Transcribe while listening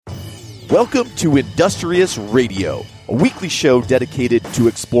Welcome to Industrious Radio, a weekly show dedicated to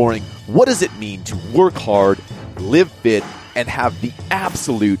exploring what does it mean to work hard, live fit, and have the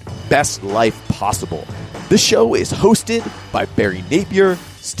absolute best life possible. The show is hosted by Barry Napier,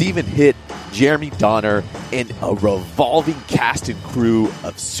 Stephen Hitt, Jeremy Donner, and a revolving cast and crew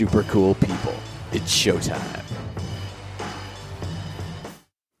of super cool people. It's showtime.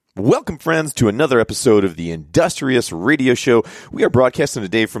 Welcome, friends, to another episode of the Industrious Radio Show. We are broadcasting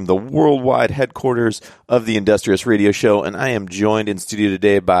today from the worldwide headquarters of the Industrious Radio Show, and I am joined in studio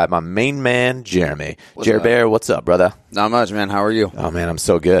today by my main man, Jeremy. Bear, what's up, brother? Not much, man. How are you? Oh, man, I'm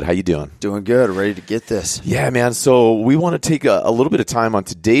so good. How you doing? Doing good. Ready to get this. Yeah, man. So we want to take a little bit of time on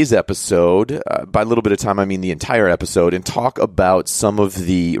today's episode. By a little bit of time, I mean the entire episode, and talk about some of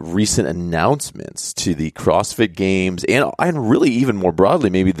the recent announcements to the CrossFit Games, and really even more broadly,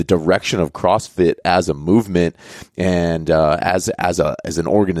 maybe the direction of CrossFit as a movement and as an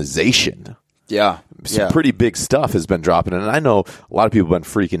organization. Yeah. Some pretty big stuff has been dropping, and I know a lot of people have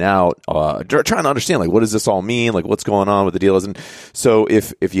been freaking out, trying to understand, like, what does this all mean? Like, what's going on with the deal is? And so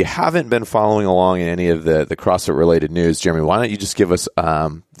if you haven't been following along in any of the CrossFit-related news, Jeremy, why don't you just give us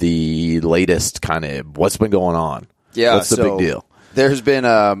the latest kind of what's been going on? Yeah. What's the big deal? There's been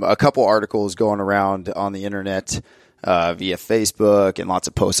a couple articles going around on the internet via Facebook and lots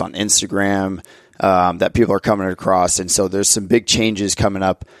of posts on Instagram that people are coming across. And so there's some big changes coming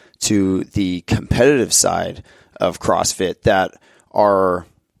up to the competitive side of CrossFit that are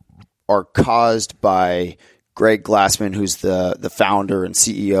caused by Greg Glassman, who's the founder and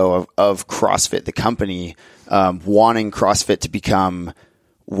CEO of CrossFit, the company, wanting CrossFit to become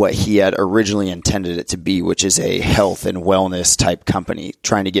what he had originally intended it to be, which is a health and wellness type company,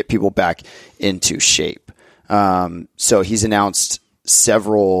 trying to get people back into shape. So he's announced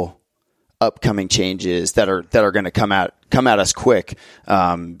several upcoming changes that are going to come at us quick,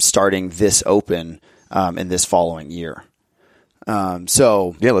 starting this open in this following year.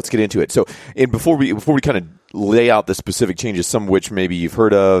 So yeah, let's get into it. So, and before we kind of lay out the specific changes, some of which maybe you've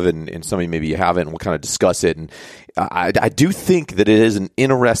heard of, and some maybe you haven't, and we'll kind of discuss it. And I do think that it is an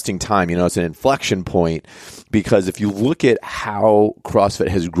interesting time. You know, it's an inflection point, because if you look at how CrossFit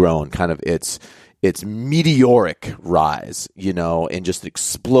has grown, kind of its meteoric rise, you know, and just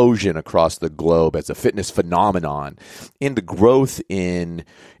explosion across the globe as a fitness phenomenon, and the growth in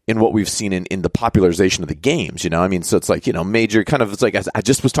what we've seen in the popularization of the games, you know, I mean, so it's like, you know, major kind of, it's like, I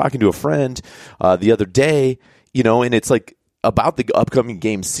just was talking to a friend the other day, you know, and it's like about the upcoming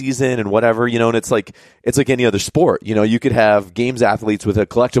game season and whatever, you know, and it's like any other sport, you know, you could have games athletes with a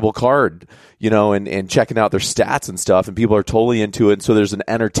collectible card, you know, and checking out their stats and stuff, and people are totally into it. And so there's an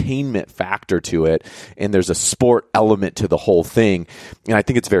entertainment factor to it, and there's a sport element to the whole thing. And I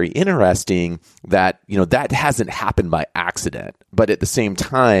think it's very interesting that, you know, that hasn't happened by accident, but at the same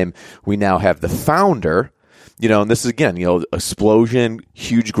time, we now have the founder, you know, and this is, again, you know, explosion,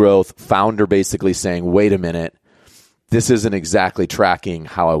 huge growth, founder basically saying, wait a minute, this isn't exactly tracking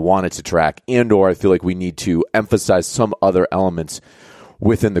how I want it to track, and/or I feel like we need to emphasize some other elements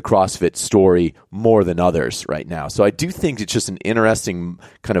within the CrossFit story more than others right now. So I do think it's just an interesting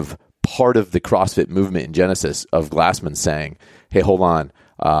kind of part of the CrossFit movement in Genesis of Glassman saying, hey, hold on,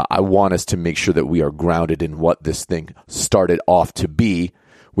 I want us to make sure that we are grounded in what this thing started off to be,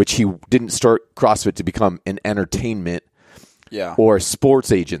 which he didn't start CrossFit to become an entertainment or a sports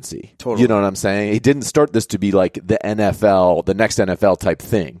agency. Totally. You know what I'm saying? He didn't start this to be like the NFL, the next NFL type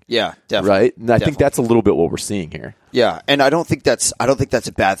thing. Yeah, definitely. Right? And I think that's a little bit what we're seeing here. Yeah, and I don't think that's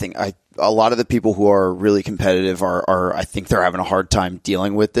a bad thing. A lot of the people who are really competitive are I think they're having a hard time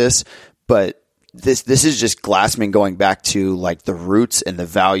dealing with this, but this is just Glassman going back to like the roots and the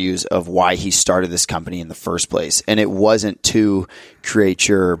values of why he started this company in the first place. And it wasn't to create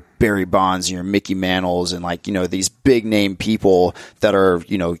your Barry Bonds and your Mickey Mantles and, like, you know, these big name people that are,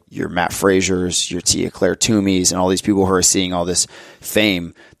 you know, your Matt Frasers, your Tia Claire Toomeys, and all these people who are seeing all this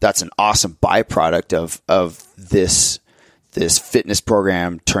fame. That's an awesome byproduct of this fitness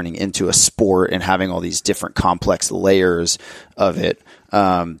program turning into a sport and having all these different complex layers of it.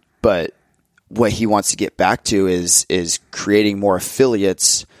 But what he wants to get back to is creating more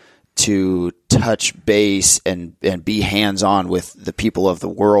affiliates to touch base and be hands-on with the people of the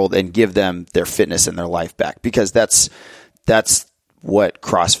world and give them their fitness and their life back. Because that's what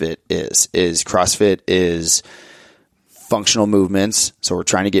CrossFit is. CrossFit is functional movements. So we're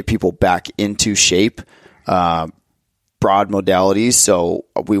trying to get people back into shape, broad modalities. So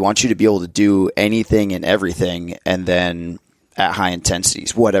we want you to be able to do anything and everything, and then at high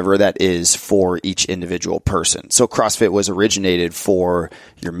intensities, whatever that is for each individual person. So CrossFit was originated for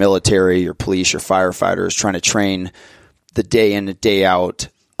your military, your police, your firefighters, trying to train the day in and day out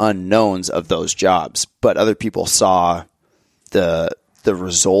unknowns of those jobs, but other people saw the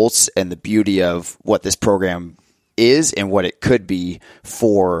results and the beauty of what this program is and what it could be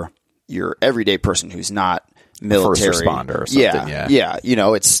for your everyday person who's not military. First responder or something. Yeah. You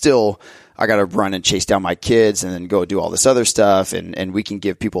know, it's still, I got to run and chase down my kids and then go do all this other stuff, and we can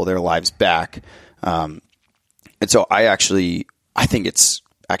give people their lives back. And so I think it's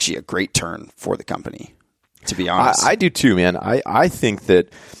actually a great turn for the company, to be honest. I do too, man. I think that,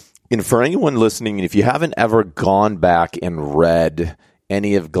 and for anyone listening, if you haven't ever gone back and read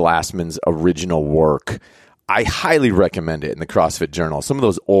any of Glassman's original work, I highly recommend it in the CrossFit Journal. Some of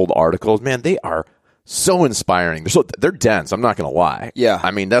those old articles, man, they are so inspiring. They're dense. I'm not going to lie. Yeah.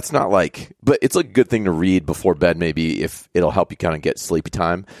 I mean, that's not like, but it's a good thing to read before bed, maybe, if it'll help you kind of get sleepy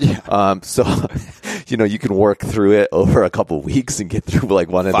time. Yeah. So, you know, you can work through it over a couple of weeks and get through like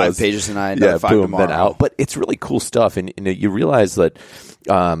one of those 5 pages tonight. Yeah, 5 boom, tomorrow. then out. But it's really cool stuff. And you realize that,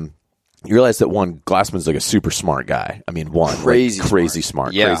 Glassman's like a super smart guy. I mean, crazy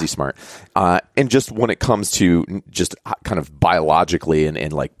smart. And just when it comes to just kind of biologically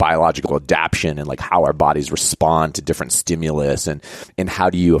and like biological adaptation and like how our bodies respond to different stimulus and how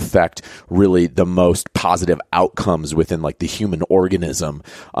do you affect really the most positive outcomes within like the human organism.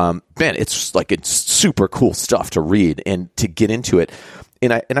 Man, it's super cool stuff to read and to get into it.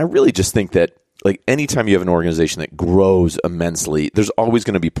 And I really just think that, like, anytime you have an organization that grows immensely, there's always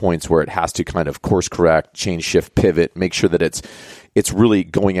going to be points where it has to kind of course correct, change, shift, pivot, make sure that it's really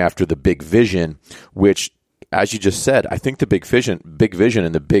going after the big vision, which, as you just said, I think the big vision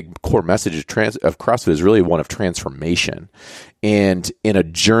and the big core message of CrossFit is really one of transformation and in a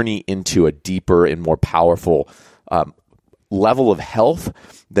journey into a deeper and more powerful level of health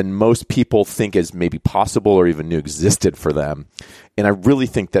than most people think is maybe possible or even knew existed for them. And I really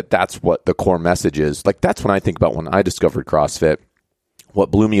think that that's what the core message is. Like, that's when I think about when I discovered CrossFit.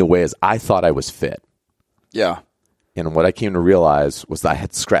 What blew me away is I thought I was fit. Yeah. And what I came to realize was that I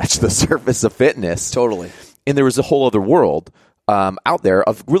had scratched the surface of fitness. Totally. And there was a whole other world out there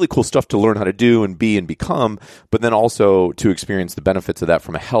of really cool stuff to learn how to do and be and become, but then also to experience the benefits of that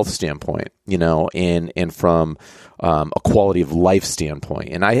from a health standpoint, you know, and from a quality of life standpoint.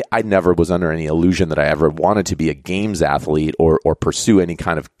 And I never was under any illusion that I ever wanted to be a games athlete or pursue any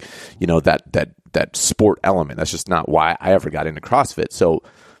kind of, you know, that sport element. That's just not why I ever got into CrossFit. So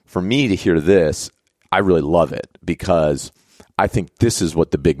for me to hear this, I really love it because I think this is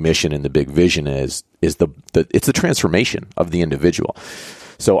what the big mission and the big vision is it's the transformation of the individual.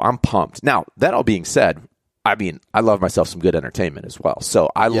 So I'm pumped. Now, that all being said, I mean, I love myself some good entertainment as well. So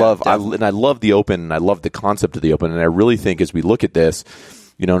I love the open, and I love the concept of the open. And I really think as we look at this,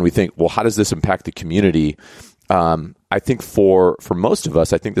 you know, and we think, well, how does this impact the community? I think for most of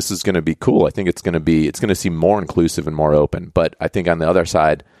us, I think this is going to be cool. I think it's going to seem more inclusive and more open. But I think on the other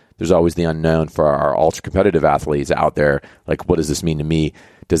side, there's always the unknown for our ultra competitive athletes out there. Like, what does this mean to me?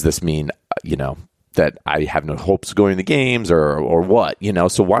 Does this mean, you know, that I have no hopes going to the games or what, you know?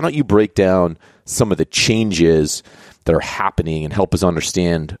 So why don't you break down some of the changes that are happening and help us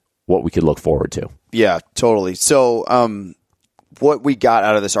understand what we could look forward to? Yeah, totally. So what we got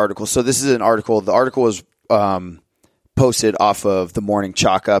out of this article. So this is an article. The article was posted off of the Morning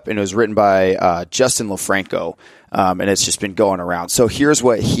Chalk Up, and it was written by Justin LaFranco, and it's just been going around. So here's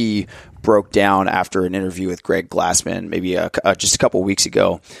what he broke down after an interview with Greg Glassman, maybe just a couple weeks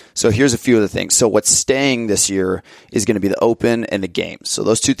ago. So here's a few of the things. So what's staying this year is going to be the Open and the Games. So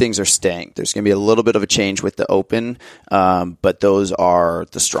those two things are staying. There's going to be a little bit of a change with the Open, but those are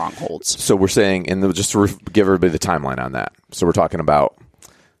the strongholds. So we're saying, and just to give everybody the timeline on that. So we're talking about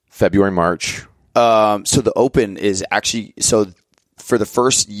February, March. So the Open is actually, so for the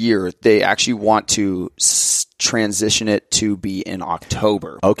first year, they actually want to transition it to be in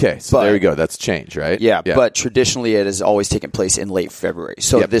October. Okay, so there you go. That's change, right? Yeah, but traditionally it has always taken place in late February.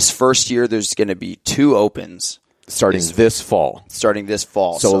 So this first year, there's going to be 2 Opens. Starting this fall.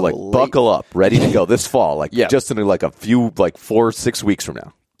 So like buckle up, ready to go this fall. Like just in like a few, like 4-6 weeks from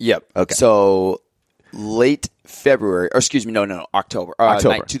now. Yep. Okay. So late February, or excuse me, no, October.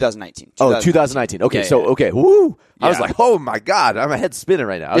 2019. Oh, 2019. Okay, okay. Woo! I was like, oh my God, my head's spinning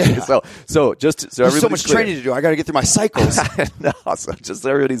right now. Okay, so just so there's so much training to do. I got to get through my cycles. No, so just so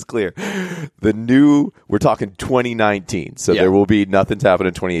everybody's clear. We're talking 2019. So there will be nothing's happened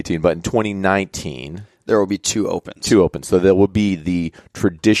in 2018, but in 2019 there will be 2 Opens. So there will be the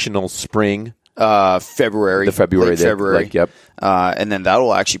traditional spring. February. The February. And then that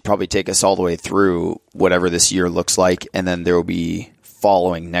will actually probably take us all the way through whatever this year looks like. And then there will be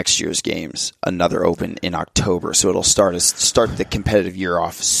following next year's games, another open in October. So it'll start the competitive year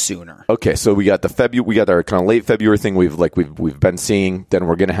off sooner. Okay, so we got our kind of late February thing we've been seeing. Then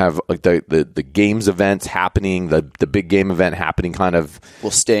we're going to have like the games events happening, the big game event happening kind of.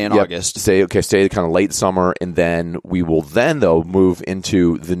 We'll stay in August. Stay kind of late summer, and then we will though move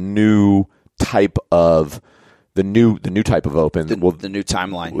into the new type of open, the new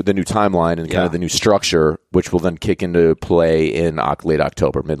timeline, and kind of the new structure, which will then kick into play in mid-late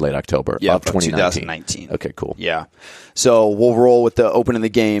October of 2019. Okay, cool. Yeah. So we'll roll with the open and the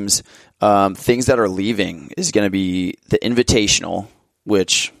games. Things that are leaving is going to be the Invitational,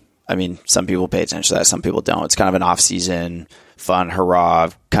 which, I mean, some people pay attention to that, some people don't. It's kind of an off-season, fun, hurrah,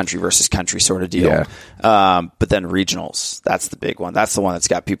 country versus country sort of deal. Yeah. But then regionals, that's the big one. That's the one that's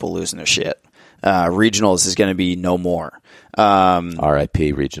got people losing their shit. Regionals is going to be no more. RIP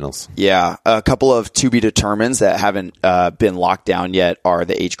regionals. Yeah. A couple of to be determined that haven't been locked down yet are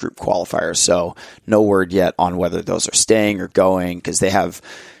the age group qualifiers. So no word yet on whether those are staying or going, because they have,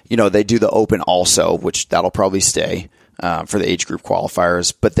 they do the open also, which that'll probably stay for the age group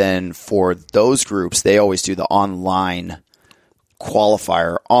qualifiers. But then for those groups, they always do the online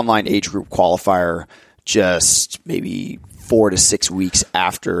age group qualifier, just maybe 4 to 6 weeks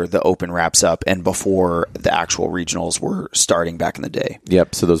after the open wraps up and before the actual regionals were starting back in the day.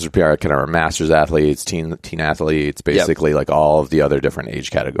 Yep. So those are kind of our masters athletes, teen athletes, basically like all of the other different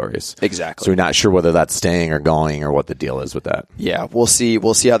age categories. Exactly. So we're not sure whether that's staying or going or what the deal is with that. Yeah, we'll see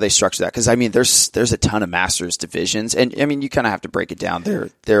how they structure that, because I mean there's a ton of masters divisions, and I mean you kind of have to break it down.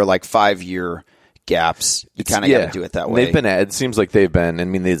 They're like 5-year gaps. You kind of got to do it that way. It seems like they've been, I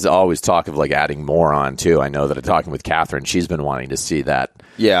mean, there's always talk of like adding more on too. I know that I'm talking with Catherine, she's been wanting to see that.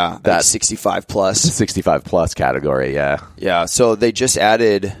 Yeah. That 65 plus. 65 plus category. Yeah. Yeah. So they just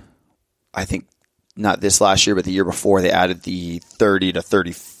added, I think not this last year, but the year before, they added the 30 to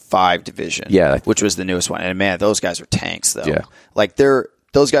 35 division. Yeah. Which was the newest one. And man, those guys are tanks though. Yeah. Like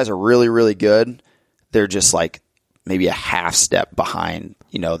those guys are really, really good. They're just like maybe a half step behind,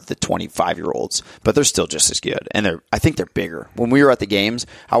 the 25-year-olds, but they're still just as good. And I think they're bigger. When we were at the games,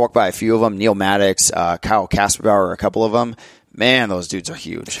 I walked by a few of them, Neil Maddox, Kyle Kasperbauer, a couple of them. Man, those dudes are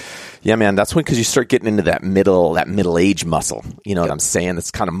huge. Yeah, man, that's because you start getting into that middle age muscle. You know what I'm saying?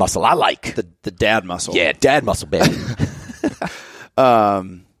 That's kind of muscle I like. The dad muscle. Yeah, dad muscle, baby.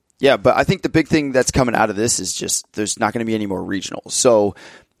 Yeah, but I think the big thing that's coming out of this is just there's not going to be any more regionals. So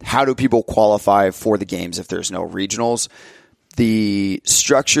how do people qualify for the games if there's no regionals? The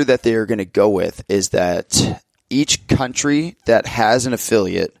structure that they're going to go with is that each country that has an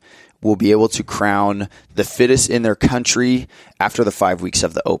affiliate will be able to crown the fittest in their country after the 5 weeks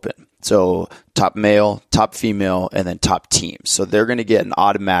of the open. So top male, top female, and then top teams. So they're going to get an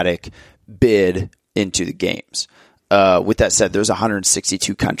automatic bid into the games. With that said, there's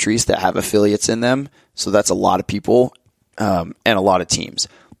 162 countries that have affiliates in them. So that's a lot of people and a lot of teams.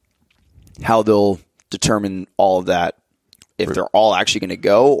 How they'll determine all of that, if they're all actually going to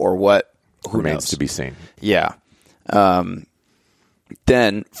go or what, who remains knows? to be seen. Yeah.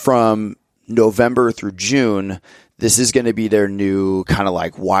 Then from November through June, this is going to be their new kind of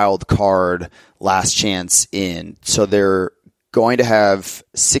like wild card, last chance in. So they're going to have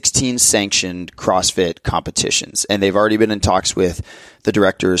 16 sanctioned CrossFit competitions. And they've already been in talks with the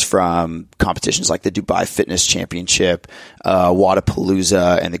directors from competitions like the Dubai Fitness Championship,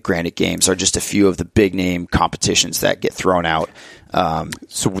 Wadapalooza, and the Granite Games are just a few of the big name competitions that get thrown out.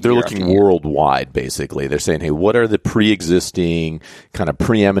 So they're looking worldwide, basically. They're saying, hey, what are the pre-existing kind of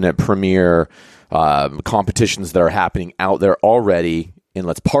preeminent premier competitions that are happening out there already, and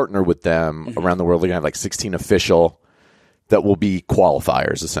let's partner with them around the world. They're going to have like 16 official that will be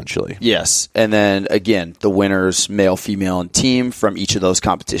qualifiers, essentially. Yes. And then, again, the winners, male, female, and team from each of those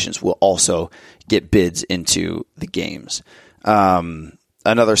competitions will also get bids into the games.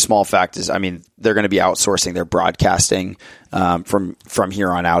 Another small fact is, I mean, they're going to be outsourcing their broadcasting from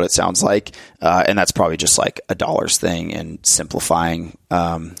here on out, it sounds like. And that's probably just like a dollars thing and simplifying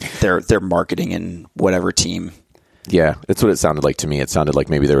their marketing in whatever team. Yeah, that's what it sounded like to me. It sounded like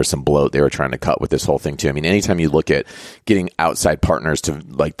maybe there was some bloat they were trying to cut with this whole thing too. I mean, anytime you look at getting outside partners to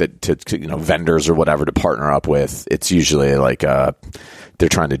like to vendors or whatever to partner up with, it's usually like they're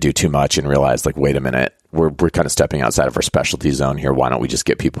trying to do too much and realize like, wait a minute, we're kind of stepping outside of our specialty zone here. Why don't we just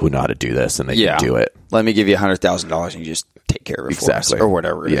get people who know how to do this and they can do it? Let me give you $100,000 and you just take care of it for us, or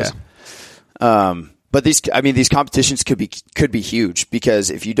whatever it is. But these competitions could be huge, because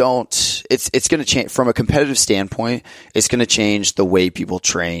if you don't, it's going to change from a competitive standpoint. It's going to change the way people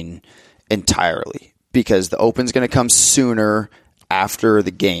train entirely, because the Open's going to come sooner after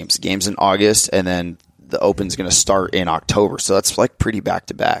the games in August, and then the Open's going to start in October. So that's like pretty back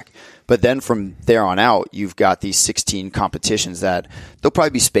to back. But then from there on out, you've got these 16 competitions that they'll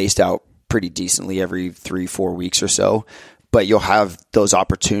probably be spaced out pretty decently every 3-4 weeks or so. But you'll have those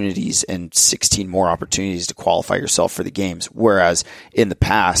opportunities and 16 more opportunities to qualify yourself for the games. Whereas in the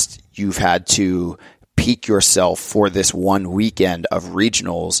past, you've had to peak yourself for this one weekend of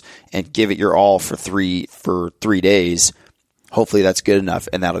regionals and give it your all for three days. Hopefully that's good enough,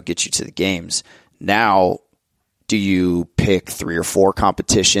 and that'll get you to the games. Now, do you pick 3 or 4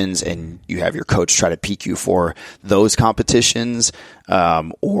 competitions and you have your coach try to peak you for those competitions?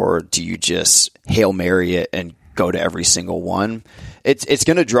 Or do you just Hail Mary it and go to every single one? It's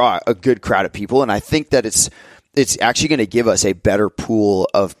going to draw a good crowd of people, and I think that it's actually going to give us a better pool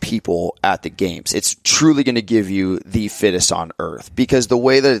of people at the games. It's truly going to give you the fittest on earth, because the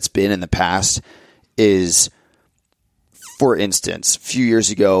way that it's been in the past is, for instance, a few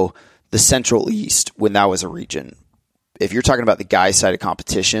years ago, the Central East, when that was a region, if you're talking about the guys' side of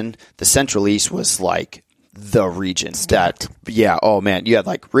competition, the Central East was like the region that, yeah, oh man, you had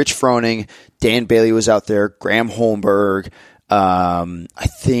like Rich Froning, Dan Bailey was out there, Graham Holmberg, I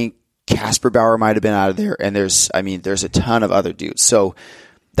think Casper Bauer might have been out of there, and there's a ton of other dudes. So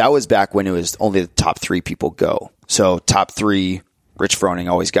that was back when it was only the top 3 people go. So top 3, Rich Froning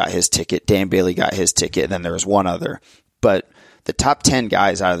always got his ticket, Dan Bailey got his ticket, and then there was one other. But the top 10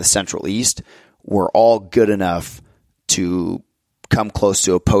 guys out of the Central East were all good enough to come close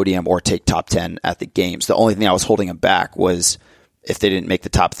to a podium or take top 10 at the games. The only thing I was holding them back was if they didn't make the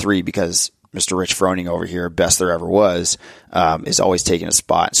top 3, because Mr. Rich Froning over here, best there ever was, is always taking a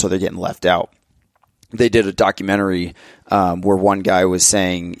spot. So they're getting left out. They did a documentary where one guy was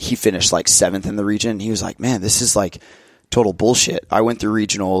saying he finished like 7th in the region. He was like, man, this is like total bullshit. I went through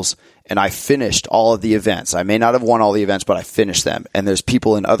regionals and I finished all of the events. I may not have won all the events, but I finished them. And there's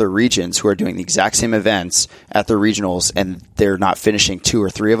people in other regions who are doing the exact same events at the regionals, and they're not finishing 2 or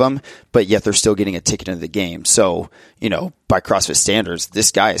 3 of them, but yet they're still getting a ticket into the game. So, by CrossFit standards,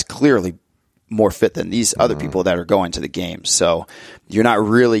 this guy is clearly more fit than these other people that are going to the games. So you're not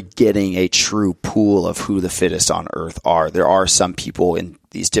really getting a true pool of who the fittest on earth are. There are some people in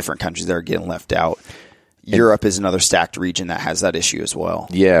these different countries that are getting left out. Europe is another stacked region that has that issue as well.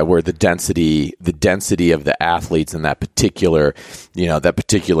 Yeah, where the density of the athletes in that particular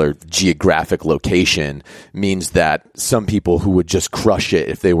geographic location means that some people who would just crush it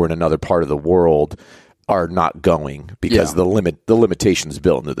if they were in another part of the world are not going because the limitations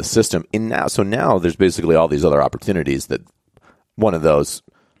built into the system. And now there's basically all these other opportunities that one of those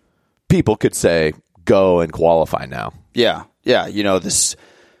people could say, go and qualify now. Yeah. Yeah.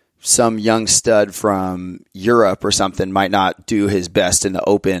 Some young stud from Europe or something might not do his best in the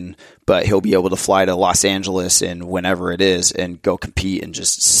Open, but he'll be able to fly to Los Angeles and whenever it is and go compete and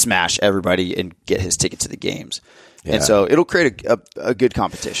just smash everybody and get his ticket to the games. Yeah. And so it'll create a good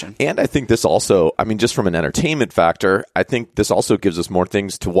competition. And I think this also, just from an entertainment factor, I think this also gives us more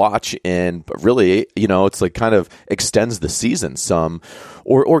things to watch, and really, it's like kind of extends the season some,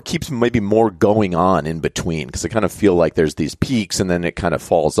 or keeps maybe more going on in between, because I kind of feel like there's these peaks and then it kind of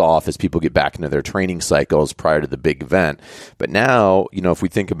falls off as people get back into their training cycles prior to the big event. But now, if we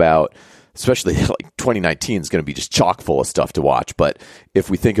think about, especially like 2019 is going to be just chock full of stuff to watch. But if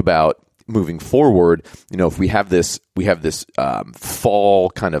we think about moving forward, if we have this fall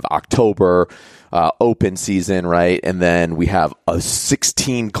kind of October open season, right? And then we have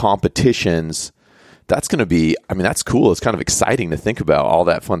 16 competitions. That's going to be, that's cool. It's kind of exciting to think about all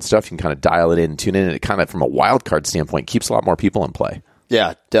that fun stuff. You can kind of dial it in and tune in, and it kind of, from a wild card standpoint, keeps a lot more people in play.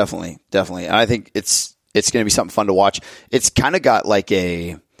 Yeah, definitely. And I think it's going to be something fun to watch. It's kind of got like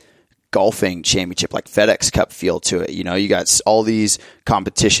a golfing championship, like FedEx Cup feel to it. You got all these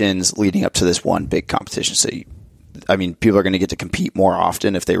competitions leading up to this one big competition. So, people are going to get to compete more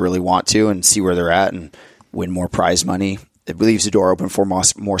often if they really want to and see where they're at and win more prize money. It leaves the door open for more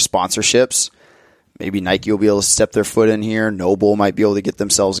sponsorships. Maybe Nike will be able to step their foot in here. Noble might be able to get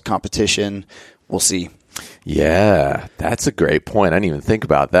themselves a competition. We'll see. Yeah, that's a great point. I didn't even think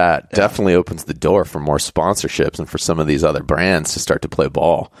about that. Yeah. Definitely opens the door for more sponsorships and for some of these other brands to start to play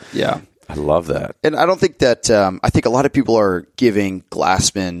ball. Yeah. I love that. And I don't think that I think a lot of people are giving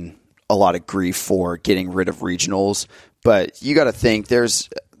Glassman a lot of grief for getting rid of regionals. But you got to think, there's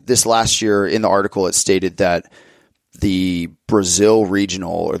this last year in the article, it stated that the Brazil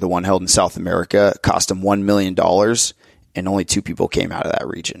regional, or the one held in South America, cost them $1 million, and only 2 people came out of that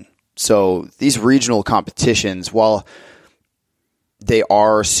region. So these regional competitions, while they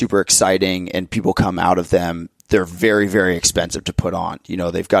are super exciting and people come out of them, they're very, very expensive to put on. You know,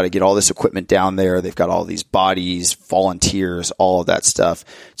 they've got to get all this equipment down there. They've got all these bodies, volunteers, all of that stuff.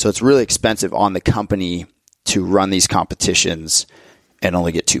 So it's really expensive on the company to run these competitions and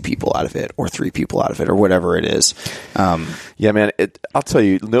only get 2 people out of it or 3 people out of it or whatever it is. Yeah, man, I'll tell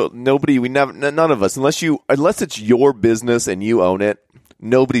you, none of us, unless it's your business and you own it,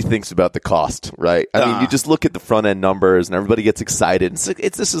 nobody thinks about the cost, right? I mean, you just look at the front end numbers and everybody gets excited.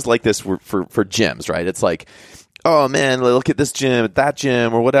 This is like this for gyms, right? It's like, oh man, look at this gym, that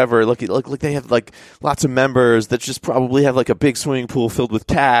gym, or whatever. Look, they have like lots of members that just probably have like a big swimming pool filled with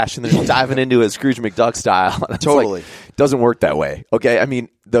cash, and they're just diving into it Scrooge McDuck style. Totally, it doesn't work that way. Okay, I mean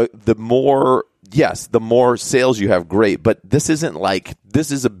the more sales you have, great, but this is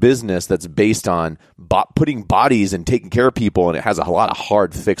a business that's based on putting bodies and taking care of people, and it has a lot of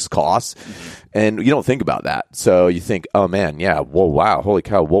hard fixed costs, and you don't think about that. So you think, oh man, yeah, whoa, wow, holy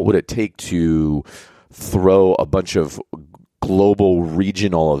cow, what would it take to throw a bunch of global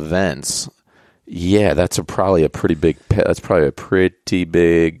regional events? Yeah, that's probably a pretty big price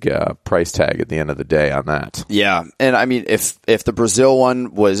tag at the end of the day on that. Yeah, and I mean, if the Brazil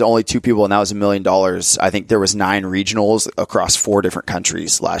one was only 2 people and that was $1 million, I think there was 9 regionals across 4 different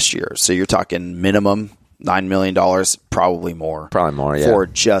countries last year. So you're talking minimum $9 million, probably more. Yeah. For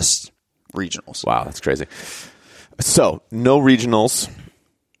just regionals. Wow, that's crazy. So no regionals.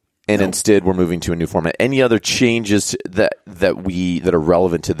 And instead, we're moving to a new format. Any other changes that are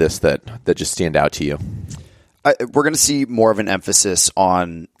relevant to this that just stand out to you? We're going to see more of an emphasis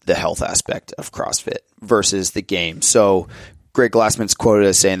on the health aspect of CrossFit versus the game. So Greg Glassman's quoted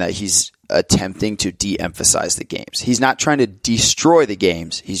as saying that he's attempting to de-emphasize the games. He's not trying to destroy the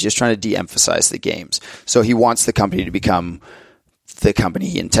games. He's just trying to de-emphasize the games. So he wants the company to become the company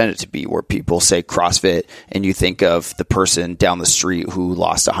he intended to be, where people say CrossFit and you think of the person down the street who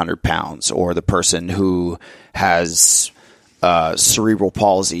lost 100 pounds, or the person who has cerebral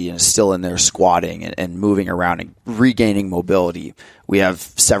palsy and is still in there squatting and moving around and regaining mobility. We have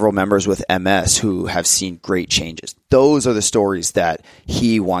several members with MS who have seen great changes. Those are the stories that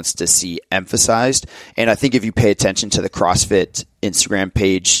he wants to see emphasized. And I think if you pay attention to the CrossFit Instagram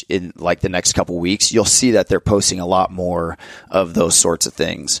page in like the next couple weeks, you'll see that they're posting a lot more of those sorts of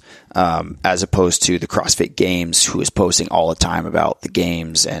things, as opposed to the CrossFit Games, who is posting all the time about the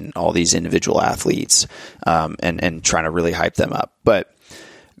games and all these individual athletes, and trying to really hype them up. But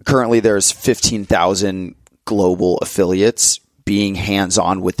currently there's 15,000 global affiliates being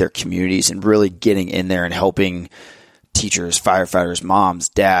hands-on with their communities and really getting in there and helping teachers, firefighters, moms,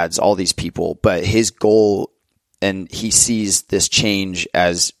 dads, all these people. But his goal, and he sees this change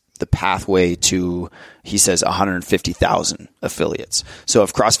as the pathway to, he says, 150,000 affiliates. So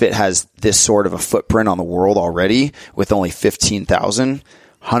if CrossFit has this sort of a footprint on the world already with only 15,000,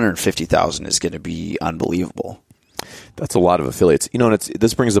 150,000 is going to be unbelievable. That's a lot of affiliates. You know, and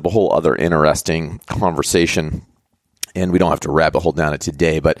this brings up a whole other interesting conversation. And we don't have to rabbit hole down it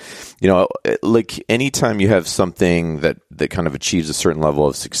today, but you know, like anytime you have something that kind of achieves a certain level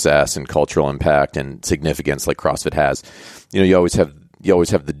of success and cultural impact and significance, like CrossFit has, you know, you always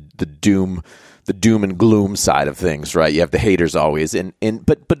have the doom and gloom side of things, right? You have the haters always,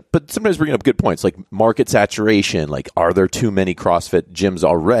 but sometimes bringing up good points like market saturation. Like, are there too many CrossFit gyms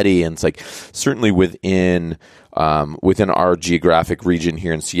already? And it's like certainly within our geographic region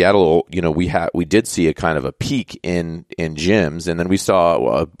here in Seattle, you know, we did see a kind of a peak in gyms, and then we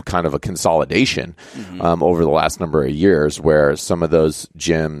saw a kind of a consolidation over the last number of years, where some of those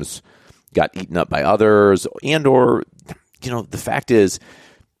gyms got eaten up by others, or you know, the fact is,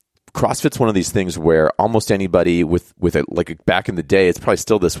 CrossFit's one of these things where almost anybody with it, like back in the day, it's probably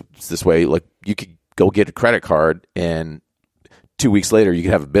still this way. Like, you could go get a credit card and 2 weeks later you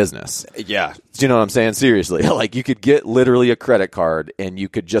could have a business. Yeah. Do you know what I'm saying? Seriously. Like, you could get literally a credit card and you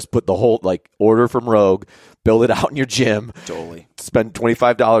could just put the whole, like, order from Rogue, build it out in your gym. Totally. Spend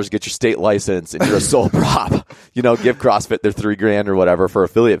 $25 to get your state license, and you're a sole prop. You know, give CrossFit their $3,000 or whatever for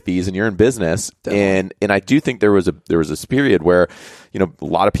affiliate fees, and you're in business. Definitely. And I do think there was this period where, you know, a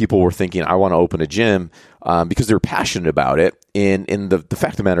lot of people were thinking, I want to open a gym because they were passionate about it. And the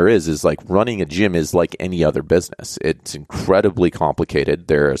fact of the matter is like, running a gym is like any other business. It's incredibly complicated.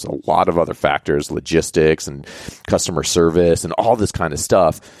 There's a lot of other factors, logistics and customer service and all this kind of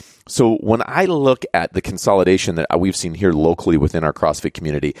stuff. So when I look at the consolidation that we've seen here locally within our CrossFit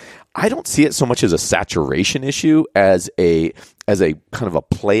community, I don't see it so much as a saturation issue as a kind of a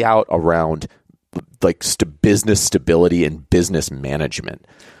play out around like business stability and business management.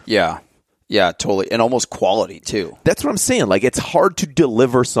 Yeah. Yeah, totally. And almost quality too. That's what I'm saying. Like, it's hard to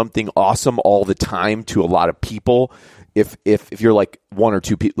deliver something awesome all the time to a lot of people if you're like one or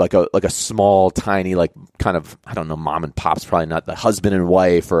two people, like a small, tiny, like kind of, I don't know, mom and pop's probably not the husband and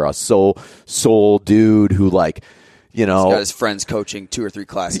wife or a soul dude who like, you know, he's got his friends coaching 2 or 3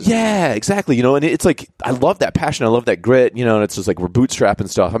 classes. Yeah, exactly. You know, and it's like, I love that passion. I love that grit, you know, and it's just like we're bootstrapping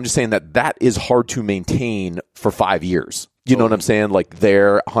stuff. I'm just saying that is hard to maintain for 5 years. You know what I'm saying? Like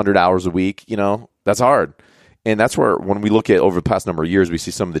they're 100 hours a week, you know, that's hard. And that's where, when we look at over the past number of years, we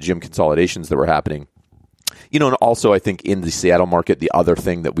see some of the gym consolidations that were happening. You know, and also I think in the Seattle market, the other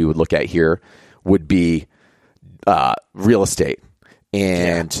thing that we would look at here would be real estate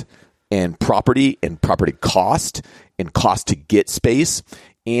and property cost and cost to get space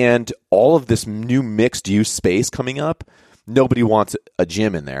and all of this new mixed use space coming up. Nobody wants a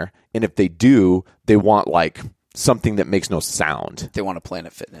gym in there. And if they do, they want like something that makes no sound. They want a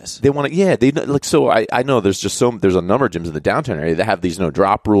Planet Fitness. They want to, yeah. They like, so I know there's a number of gyms in the downtown area that have these no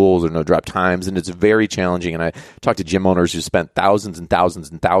drop rules or no drop times, and it's very challenging. And I talk to gym owners who spent thousands and thousands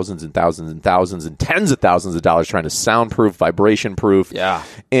and thousands and thousands and thousands and tens of thousands of dollars trying to soundproof, vibration proof. Yeah.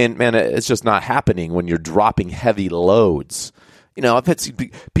 And man, it's just not happening when you're dropping heavy loads. You know, I've had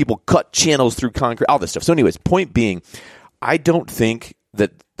people cut channels through concrete, all this stuff. So anyways, point being, I don't think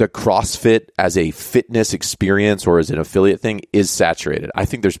that the CrossFit as a fitness experience or as an affiliate thing is saturated. I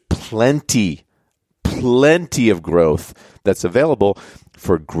think there's plenty of growth that's available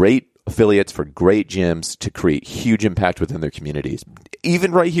for great affiliates, for great gyms to create huge impact within their communities.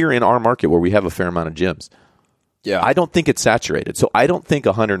 Even right here in our market where we have a fair amount of gyms. Yeah. I don't think it's saturated. So I don't think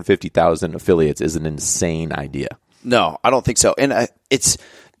 150,000 affiliates is an insane idea. No, I don't think so. And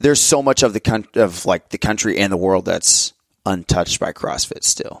there's so much of the country and the world that's untouched by CrossFit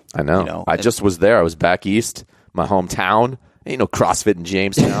still. I know. You know? I just was there. I was back east, my hometown. Ain't no CrossFit in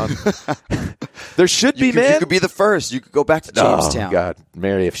Jamestown. There should be, man. You could be the first. You could go back to Jamestown. Oh, God.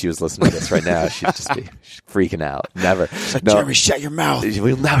 Mary, if she was listening to this right now, she'd just be freaking out. Never. Like, no. Jeremy, shut your mouth.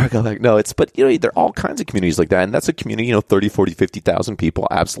 We'll never go back. No, but, you know, there are all kinds of communities like that. And that's a community, you know, 30, 40, 50,000 people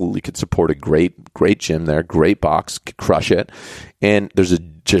absolutely could support a great gym there, great box, could crush it. And there's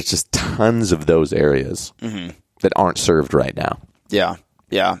just tons of those areas that aren't served right now. Yeah.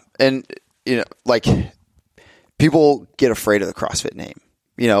 Yeah. And, you know, like, people get afraid of the CrossFit name.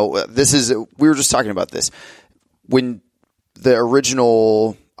 You know, we were just talking about this. When the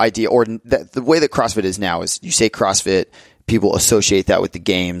original idea, or the way that CrossFit is now, is you say CrossFit, people associate that with the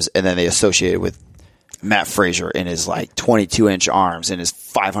games, and then they associate it with Matt Fraser and his like 22-inch arms and his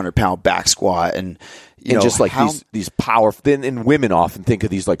 500-pound back squat, and you know, just like these power. Then women often think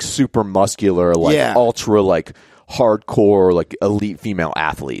of these like super muscular, like ultra, like hardcore, like elite female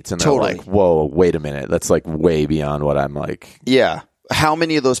athletes, and they're like, whoa, wait a minute, that's like way beyond what I'm like. Yeah. How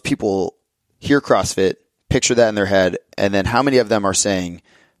many of those people hear CrossFit, picture that in their head, and then how many of them are saying,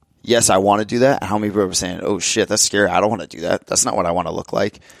 yes, I want to do that? And how many people are saying, oh shit, that's scary, I don't want to do that. That's not what I want to look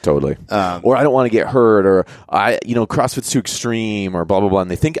like. Totally. Or I don't want to get hurt, or CrossFit's too extreme, or blah, blah, blah. And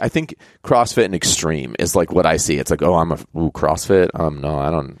I think CrossFit and extreme is like what I see. It's like, oh, CrossFit? No, I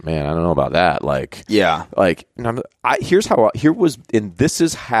don't know about that. Like, yeah. Like, this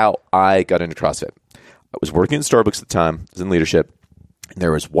is how I got into CrossFit. I was working in Starbucks at the time, I was in leadership. And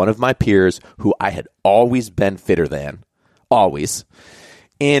there was one of my peers who I had always been fitter than. Always.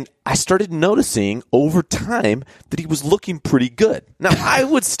 And I started noticing over time that he was looking pretty good. Now, I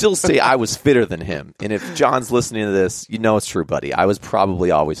would still say I was fitter than him. And if John's listening to this, you know it's true, buddy. I was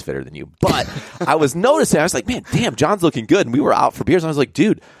probably always fitter than you. But I was noticing, I was like, man, damn, John's looking good. And we were out for beers. And I was like,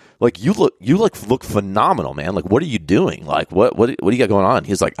 dude, like you look phenomenal, man. Like, what are you doing? Like, what do you got going on?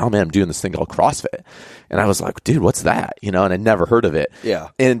 He's like, oh man, I'm doing this thing called CrossFit. And I was like, dude, what's that? You know, and I never heard of it. Yeah.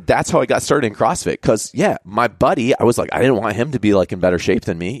 And that's how I got started in CrossFit. Cause my buddy, I was like, I didn't want him to be like in better shape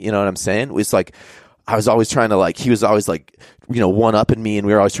than me. You know what I'm saying? It was like, I was always trying to like, he was always like, you know, one upping me, and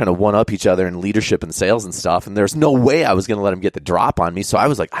we were always trying to one up each other in leadership and sales and stuff. And there's no way I was going to let him get the drop on me. So I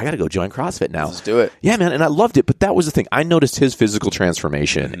was like, I got to go join CrossFit now. Let's do it. Yeah, man. And I loved it. But that was the thing. I noticed his physical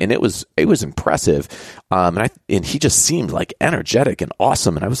transformation, and it was impressive. And he just seemed like energetic and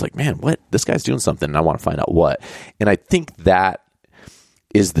awesome. And I was like, man, what? This guy's doing something, and I want to find out what. And I think that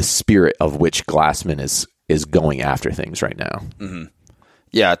is the spirit of which Glassman is going after things right now. Mm-hmm.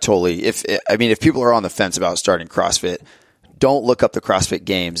 Yeah, totally. If people are on the fence about starting CrossFit, don't look up the CrossFit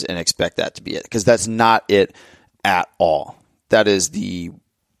Games and expect that to be it, because that's not it at all. That is the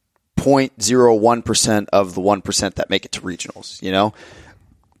 0.01% of the 1% that make it to regionals. You know,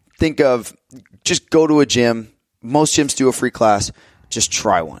 think of just go to a gym. Most gyms do a free class. Just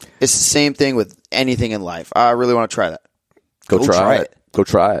try one. It's the same thing with anything in life. I really want to try that. Go try it. Go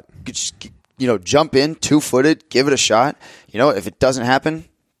try it. Just, jump in 2-footed, give it a shot. If it doesn't happen,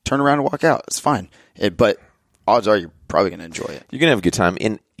 turn around and walk out. It's fine. But odds are you're probably going to enjoy it. You're going to have a good time.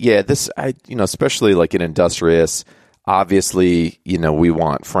 And yeah, especially like in Industrious, obviously, we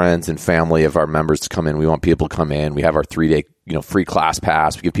want friends and family of our members to come in. We want people to come in. We have our 3-day, free class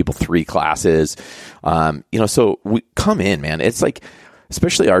pass. We give people 3 classes. So we come in, man. It's like,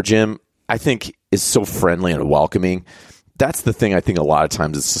 especially our gym, I think is so friendly and welcoming. That's the thing. I think a lot of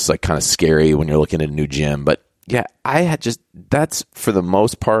times it's just like kind of scary when you're looking at a new gym. But yeah, that's for the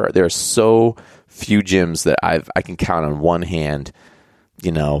most part, there are so few gyms that I can count on one hand,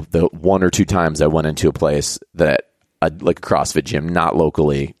 the 1 or 2 times I went into a place that like a CrossFit gym, not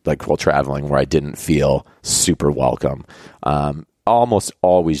locally, like while traveling, where I didn't feel super welcome. Almost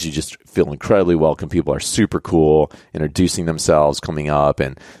always you just feel incredibly welcome. People are super cool, introducing themselves, coming up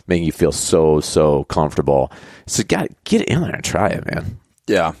and making you feel so comfortable. So get in there and try it, man.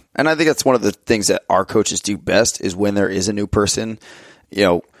 Yeah. And I think that's one of the things that our coaches do best is when there is a new person,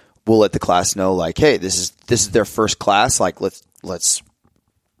 we'll let the class know like, hey, this is their first class. Like let's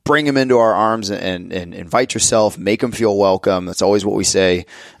bring them into our arms and invite yourself, make them feel welcome. That's always what we say.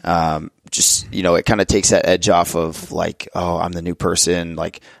 It kind of takes that edge off of like, oh, I'm the new person.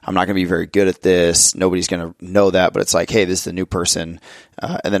 Like, I'm not going to be very good at this. Nobody's going to know that, but it's like, hey, this is the new person.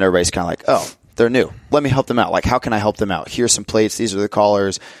 And then everybody's kind of like, oh, they're new. Let me help them out. Like, how can I help them out? Here's some plates. These are the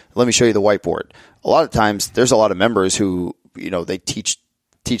collars. Let me show you the whiteboard. A lot of times there's a lot of members who, they teach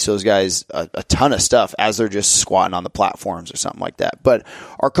those guys a ton of stuff as they're just squatting on the platforms or something like that. But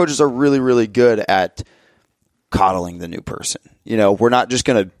our coaches are really, really good at coddling the new person. We're not just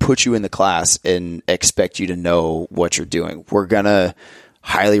going to put you in the class and expect you to know what you're doing. We're going to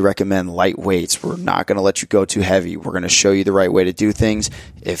highly recommend light weights. We're not going to let you go too heavy. We're going to show you the right way to do things.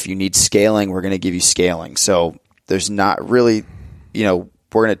 If you need scaling, we're going to give you scaling. So there's not really, we're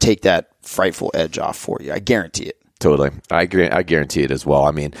going to take that frightful edge off for you. I guarantee it. Totally. I guarantee it as well.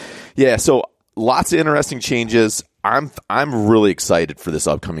 I mean, yeah, so lots of interesting changes. I'm really excited for this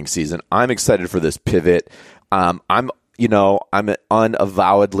upcoming season. I'm excited for this pivot. I'm an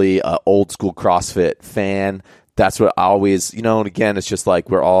unavowedly old school CrossFit fan. That's what I always, and again, it's just like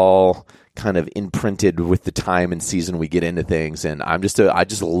we're all kind of imprinted with the time and season we get into things. And I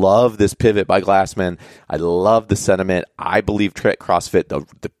just love this pivot by Glassman. I love the sentiment. I believe CrossFit,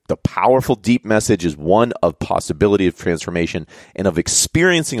 the powerful, deep message is one of possibility of transformation and of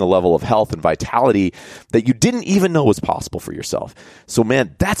experiencing a level of health and vitality that you didn't even know was possible for yourself. So,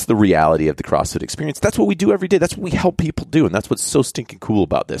 man, that's the reality of the CrossFit experience. That's what we do every day. That's what we help people do. And that's what's so stinking cool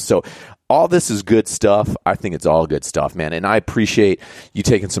about this. So all this is good stuff. I think it's all good stuff, man. And I appreciate you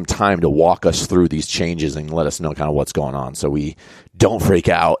taking some time to walk us through these changes and let us know kind of what's going on so we don't freak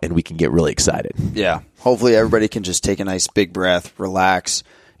out and we can get really excited. Yeah. Hopefully everybody can just take a nice big breath, relax,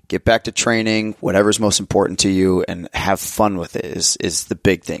 get back to training, whatever's most important to you, and have fun with it is the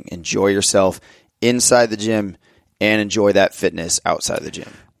big thing. Enjoy yourself inside the gym and enjoy that fitness outside the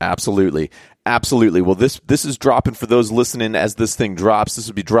gym. Absolutely. Well, this is dropping for those listening as this thing drops. This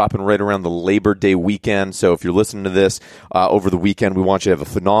will be dropping right around the Labor Day weekend. So if you're listening to this over the weekend, we want you to have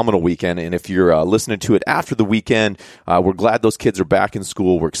a phenomenal weekend. And if you're listening to it after the weekend, we're glad those kids are back in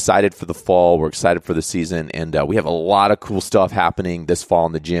school. We're excited for the fall. We're excited for the season. And we have a lot of cool stuff happening this fall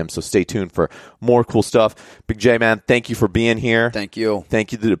in the gym. So stay tuned for more cool stuff. Big J, man, thank you for being here. Thank you.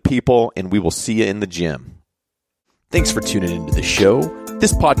 Thank you to the people, and we will see you in the gym. Thanks for tuning into the show.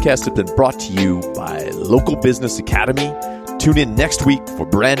 This podcast has been brought to you by Local Business Academy. Tune in next week for a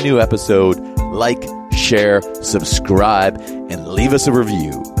brand new episode. Like, share, subscribe, and leave us a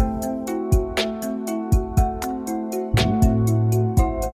review.